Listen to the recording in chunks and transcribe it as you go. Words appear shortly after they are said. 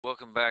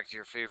Welcome back to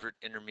your favorite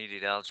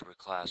intermediate algebra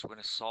class. We're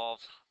going to solve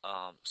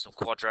some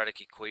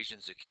quadratic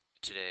equations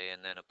today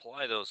and then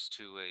apply those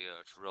to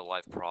a real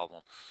life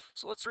problem.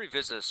 So let's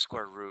revisit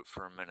square root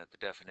for a minute,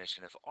 the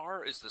definition. If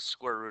r is the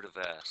square root of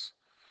s,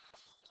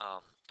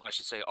 I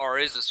should say r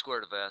is the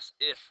square root of s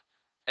if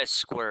s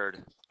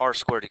squared, r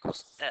squared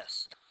equals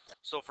s.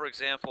 So for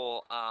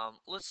example,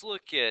 let's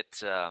look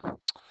at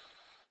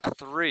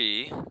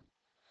 3.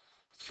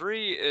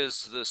 3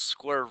 is the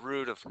square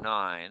root of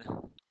 9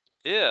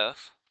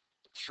 if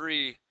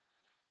 3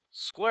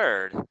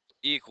 squared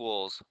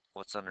equals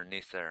what's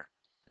underneath there?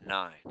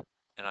 9.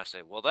 And I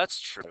say, well, that's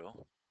true.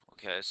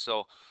 Okay,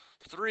 so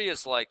 3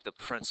 is like the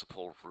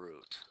principal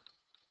root.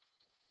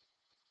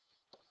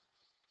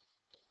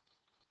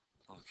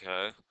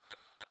 Okay,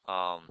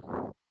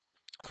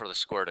 for the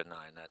square root of 9,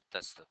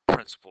 that's the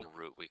principal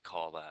root, we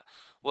call that.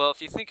 Well,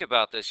 if you think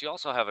about this, you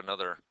also have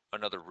another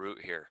root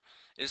here.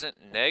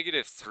 Isn't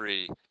negative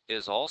 3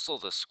 is also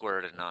the square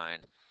root of 9,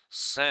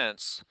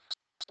 since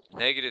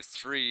negative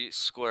 3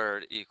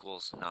 squared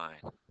equals 9,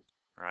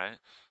 right?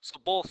 So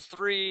both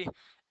 3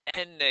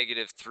 and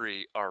negative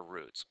 3 are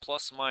roots.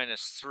 Plus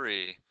minus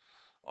 3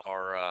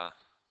 are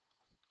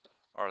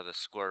the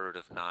square root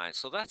of 9.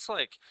 So that's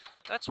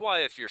why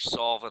if you're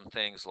solving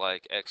things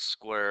like x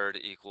squared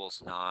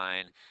equals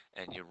 9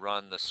 and you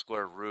run the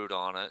square root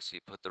on it, so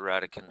you put the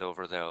radicand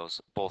over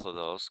both of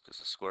those, because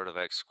the square root of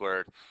x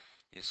squared,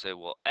 you say,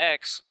 well,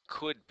 x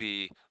could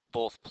be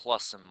both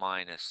plus and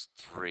minus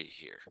 3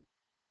 here.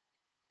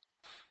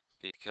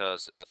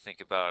 Because think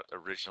about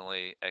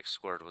originally x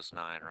squared was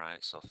 9,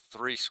 right? So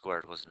 3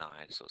 squared was 9,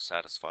 so it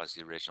satisfies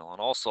the original. And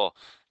also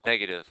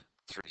negative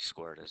 3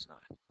 squared is 9.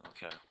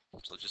 Okay,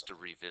 so just to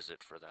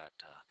revisit for that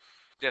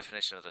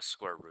definition of the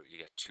square root, you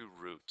get two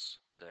roots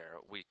there.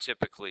 We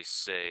typically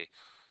say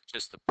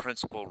just the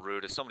principal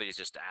root. If somebody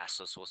just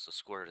asks us what's the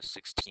square root of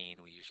 16,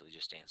 we usually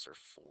just answer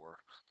 4,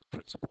 the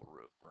principal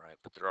root, right?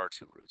 But there are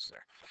two roots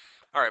there.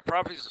 All right,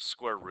 properties of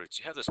square roots.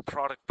 You have this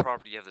product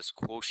property, you have this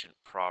quotient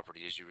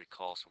property, as you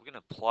recall. So we're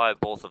going to apply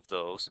both of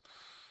those.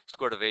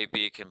 Square root of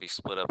AB can be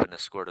split up into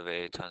square root of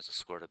A times the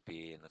square root of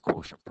B, and the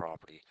quotient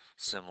property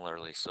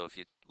similarly. So if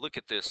you look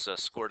at this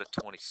square root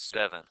of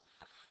 27,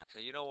 so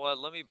you know what?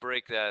 Let me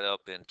break that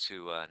up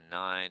into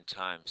 9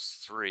 times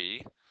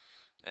 3,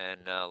 and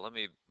let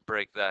me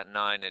break that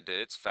 9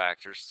 into its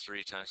factors.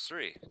 3 times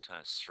 3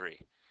 times 3.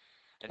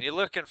 And you're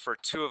looking for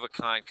two of a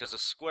kind because a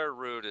square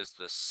root is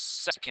the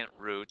second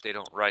root. They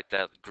don't write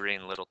that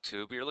green little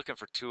two, but you're looking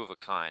for two of a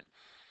kind.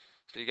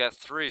 So you got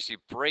 3, so you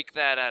break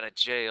that out of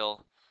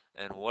jail,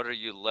 and what are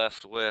you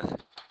left with?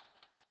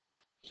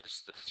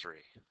 Just the 3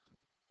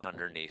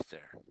 underneath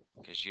there,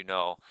 because you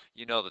know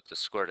that the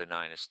square root of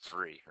 9 is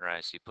 3,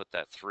 right? So you put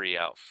that 3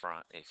 out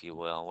front, if you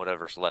will, and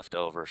whatever's left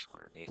over is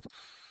underneath.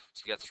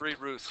 So you got 3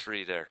 root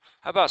 3 there.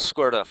 How about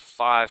square root of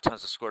 5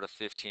 times the square root of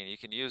 15? You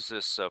can use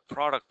this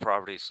product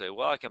property to say,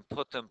 well, I can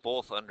put them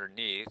both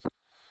underneath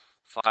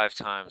 5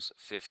 times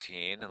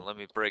 15, and let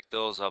me break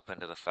those up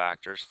into the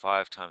factors.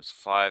 5 times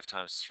 5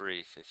 times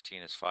 3,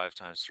 15 is 5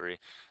 times 3.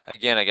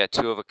 Again, I got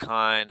two of a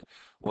kind.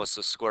 What's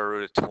the square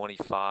root of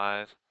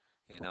 25?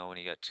 You know, when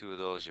you got two of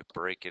those, you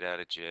break it out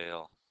of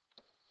jail.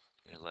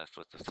 You're left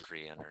with the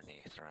 3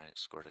 underneath, right?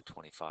 Square root of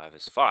 25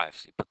 is 5,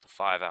 so you put the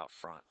 5 out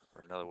front.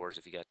 Or in other words,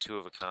 if you got two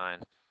of a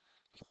kind,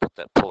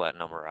 you pull that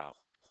number out.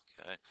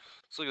 Okay,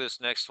 let's look at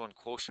this next one,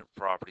 quotient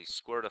property.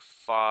 Square root of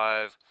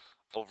 5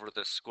 over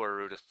the square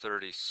root of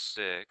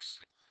 36.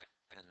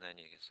 And then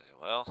you can say,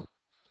 well,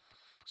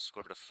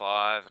 square root of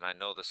 5, and I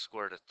know the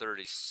square root of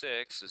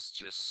 36 is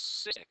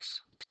just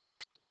 6.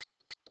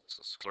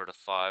 So square root of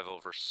 5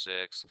 over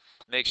 6.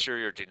 Make sure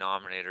your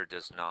denominator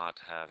does not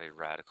have a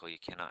radical. You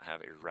cannot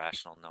have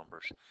irrational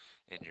numbers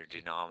in your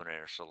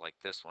denominator. So like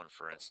this one,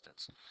 for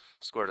instance,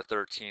 square root of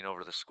 13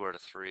 over the square root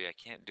of 3. I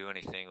can't do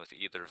anything with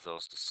either of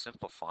those to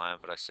simplify them,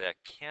 but I say I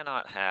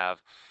cannot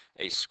have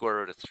a square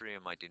root of 3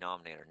 in my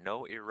denominator.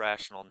 No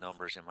irrational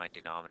numbers in my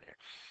denominator.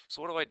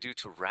 So what do I do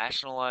to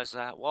rationalize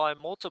that? Well, I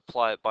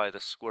multiply it by the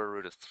square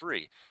root of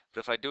 3. But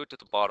if I do it to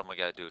the bottom, I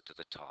got to do it to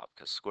the top,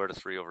 because square root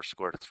of 3 over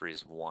square root of 3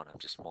 is 1. I'm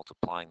just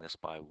multiplying this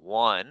by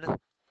 1. And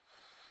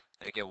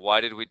again,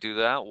 why did we do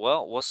that?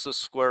 Well, what's the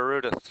square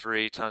root of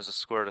 3 times the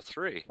square root of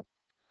 3?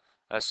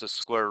 That's the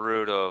square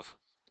root of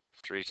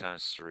 3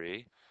 times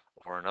 3,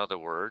 or in other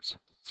words,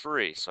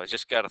 3. So I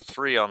just got a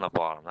 3 on the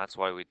bottom. That's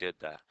why we did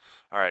that.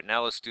 All right,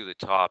 now let's do the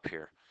top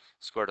here.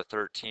 Square root of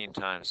 13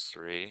 times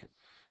 3.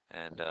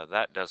 And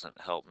that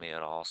doesn't help me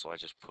at all, so I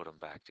just put them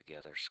back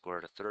together. Square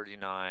root of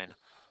 39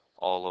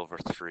 all over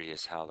 3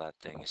 is how that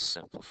thing is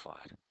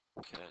simplified.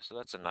 Okay, so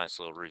that's a nice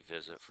little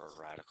revisit for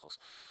radicals.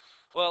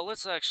 Well,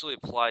 let's actually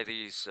apply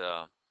these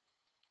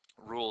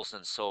rules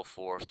and so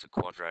forth to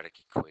quadratic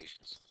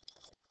equations.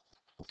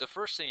 The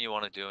first thing you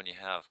want to do when you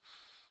have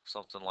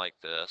something like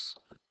this,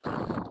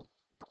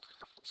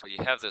 so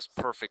you have this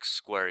perfect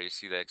square, you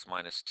see the x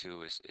minus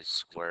 2 is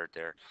squared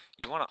there.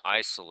 You want to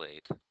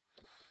isolate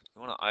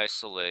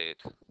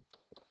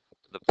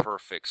the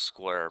perfect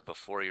square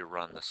before you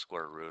run the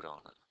square root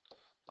on it.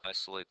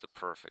 Isolate the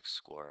perfect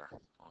square.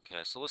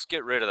 Okay, so let's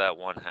get rid of that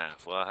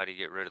 1/2. Well, how do you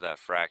get rid of that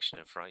fraction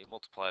in front? You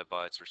multiply it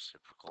by its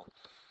reciprocal.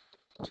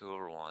 2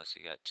 over 1, so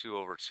you got 2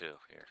 over 2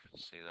 here.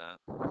 See that?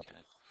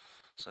 Okay.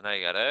 So now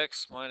you got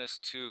x minus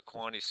 2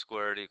 quantity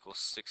squared equals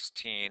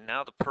 16.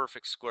 Now the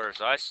perfect square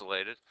is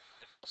isolated,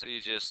 so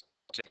you just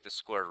take the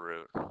square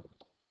root.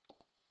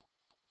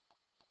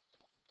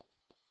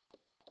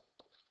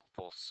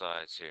 Both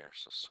sides here.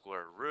 So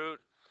square root,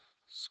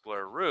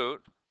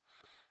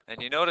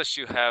 and you notice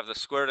you have the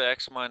square root of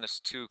x minus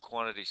 2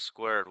 quantity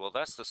squared. Well,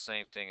 that's the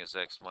same thing as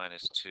x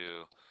minus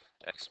 2,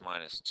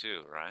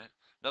 right?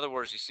 In other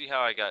words, you see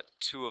how I got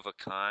 2 of a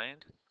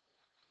kind?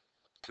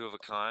 2 of a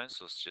kind,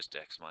 so it's just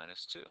x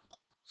minus 2.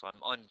 So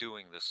I'm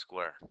undoing the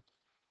square,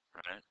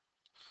 right?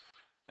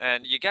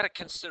 And you got to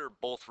consider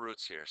both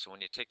roots here. So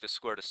when you take the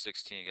square root of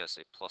 16, you got to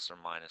say plus or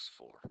minus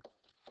 4.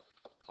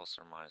 Plus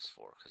or minus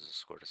 4, because the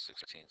square root of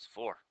 16 is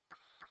 4.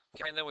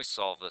 Okay, and then we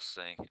solve this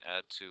thing.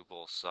 Add 2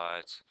 both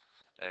sides.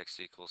 X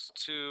equals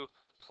 2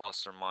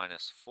 plus or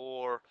minus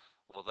 4.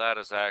 Well, that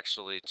is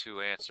actually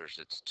two answers.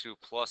 It's 2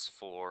 plus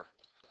 4,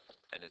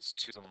 and it's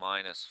 2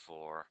 minus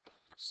 4.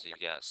 So you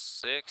got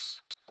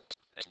 6,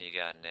 and you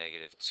got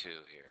negative 2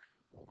 here.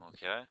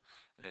 Okay?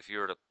 And if you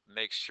were to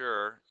make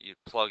sure, you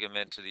plug them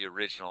into the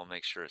original,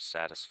 make sure it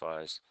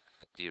satisfies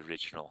the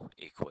original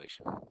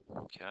equation.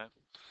 Okay?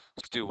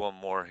 Let's do one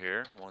more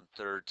here.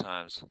 1/3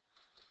 times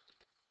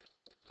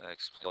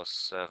x plus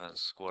 7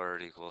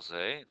 squared equals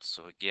 8.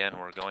 So again,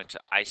 we're going to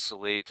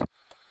isolate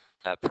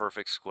that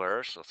perfect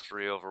square. So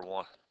 3 over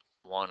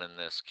 1 in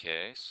this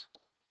case.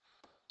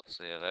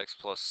 So you have x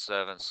plus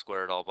 7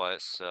 squared all by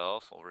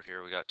itself. Over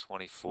here we got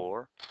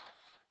 24.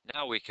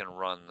 Now we can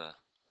run the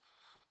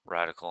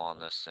radical on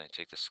this thing.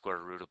 Take the square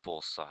root of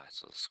both sides.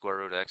 So the square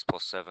root of x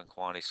plus 7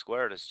 quantity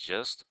squared is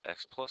just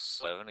x plus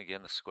 7.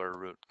 Again, the square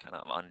root kind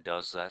of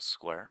undoes that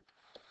square.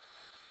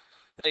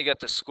 Then you got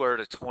the square root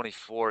of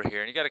 24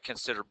 here, and you got to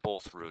consider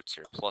both roots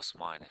here, plus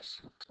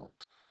minus.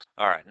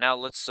 All right, now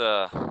let's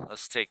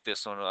take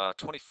this one.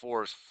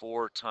 24 is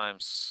 4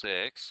 times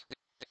 6.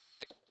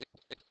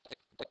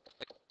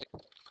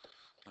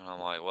 And I'm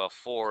like, well,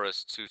 4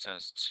 is 2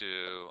 times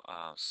 2.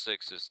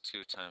 6 is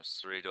 2 times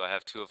 3. Do I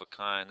have 2 of a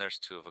kind? There's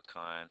 2 of a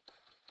kind.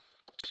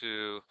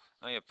 2.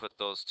 I'm going to put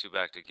those two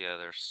back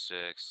together.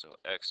 6. So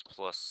x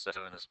plus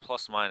 7 is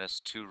plus minus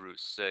 2 root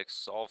 6.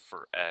 Solve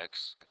for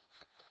x.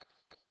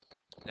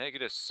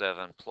 Negative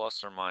 7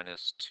 plus or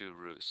minus 2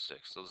 root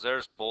 6. So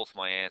there's both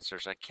my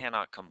answers. I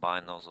cannot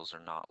combine those. Those are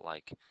not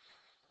like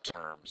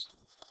terms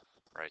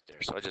right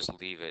there. So I just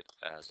leave it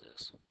as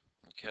is.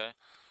 Okay.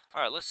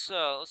 All right. Let's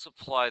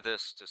apply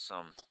this to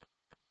some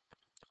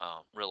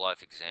real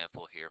life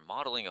example here.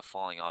 Modeling a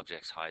falling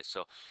object's height.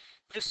 So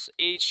this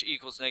h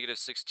equals negative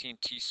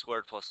 16t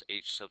squared plus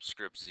h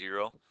subscript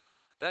 0.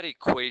 That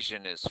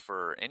equation is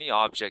for any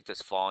object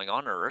that's falling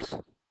on Earth.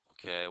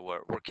 Okay,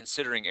 we're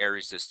considering air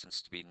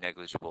resistance to be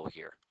negligible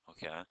here.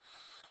 Okay,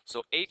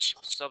 so h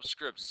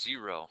subscript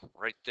 0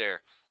 right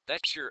there,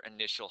 that's your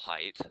initial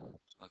height.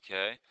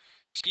 Okay,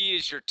 t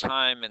is your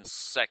time in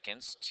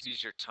seconds. T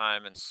is your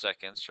time in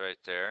seconds right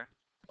there.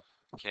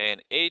 Okay,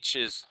 and h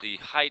is the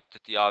height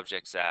that the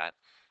object's at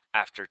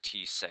after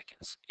t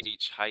seconds.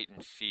 H height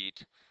in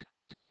feet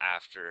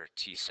after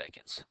t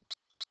seconds.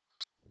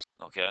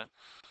 Okay,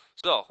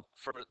 so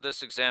for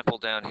this example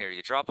down here,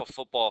 you drop a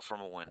football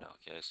from a window.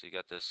 Okay, so you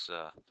got this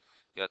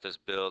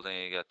building,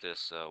 you got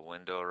this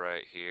window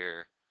right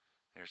here.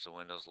 Here's the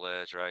window's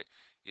ledge, right?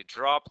 You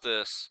drop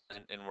this,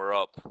 and we're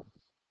up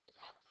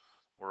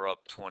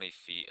 20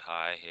 feet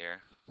high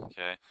here.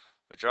 Okay,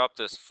 we drop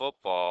this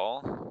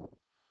football.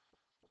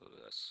 Ooh,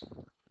 that's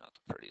not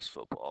the prettiest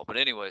football, but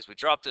anyways, we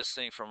drop this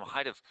thing from a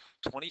height of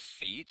 20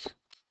 feet.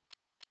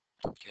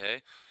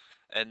 Okay,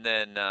 and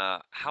then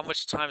how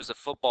much time is the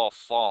football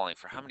falling?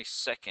 For how many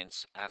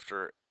seconds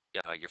after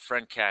your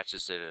friend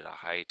catches it at a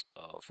height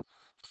of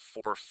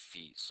 4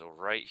 feet? So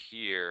right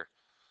here,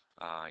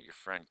 your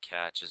friend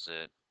catches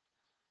it.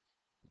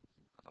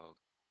 Oh,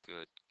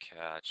 good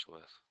catch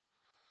with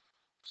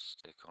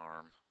stick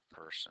arm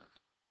person.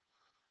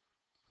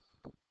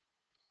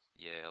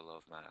 Yeah, I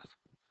love math.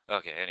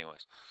 Okay,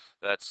 anyways,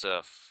 that's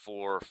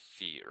 4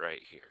 feet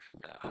right here,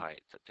 that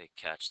height that they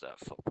catch that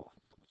football.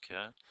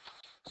 Okay,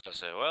 so I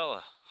say,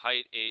 well,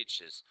 height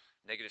h is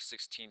negative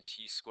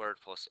 16t squared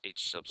plus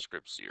h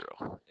subscript 0.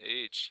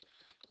 H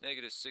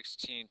negative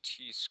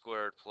 16t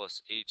squared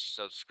plus h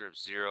subscript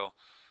 0.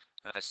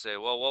 And I say,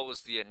 well, what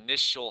was the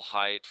initial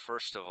height?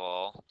 First of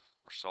all,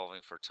 we're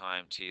solving for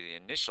time t. The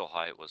initial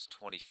height was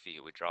 20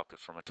 feet. We dropped it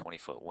from a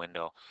 20-foot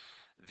window.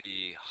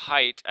 The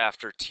height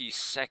after t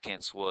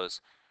seconds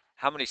was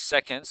how many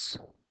seconds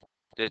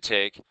did it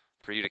take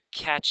for you to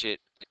catch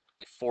it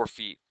 4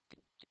 feet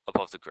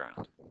above the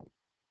ground?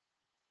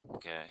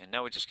 Okay, and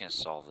now we're just going to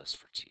solve this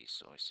for t.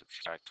 So we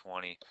subtract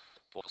 20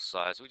 both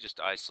sides. We just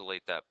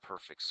isolate that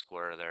perfect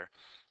square there.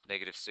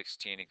 Negative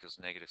 16 equals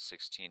negative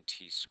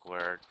 16t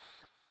squared.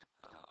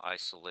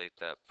 Isolate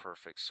that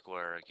perfect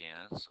square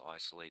again. So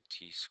isolate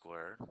t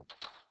squared.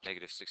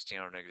 Negative 16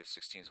 over negative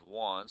 16 is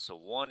 1, so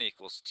 1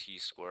 equals t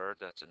squared.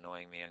 That's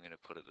annoying me. I'm going to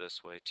put it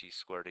this way. T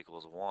squared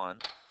equals 1.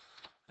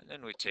 And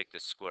then we take the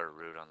square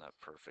root on that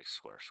perfect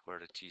square. Square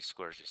root of t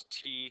squared is just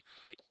t.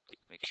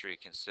 Make sure you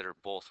consider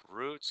both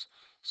roots.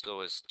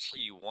 So is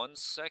t 1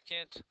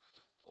 second,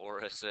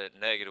 or is it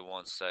negative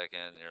 1 second?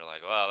 And you're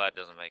like, well, that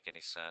doesn't make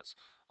any sense.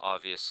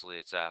 Obviously,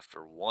 it's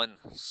after 1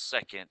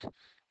 second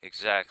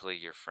exactly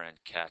your friend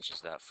catches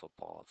that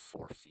football at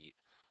 4 feet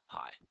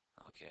high.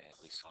 Okay,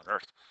 at least on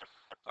Earth.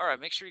 All right,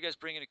 make sure you guys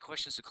bring any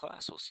questions to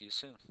class. We'll see you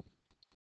soon.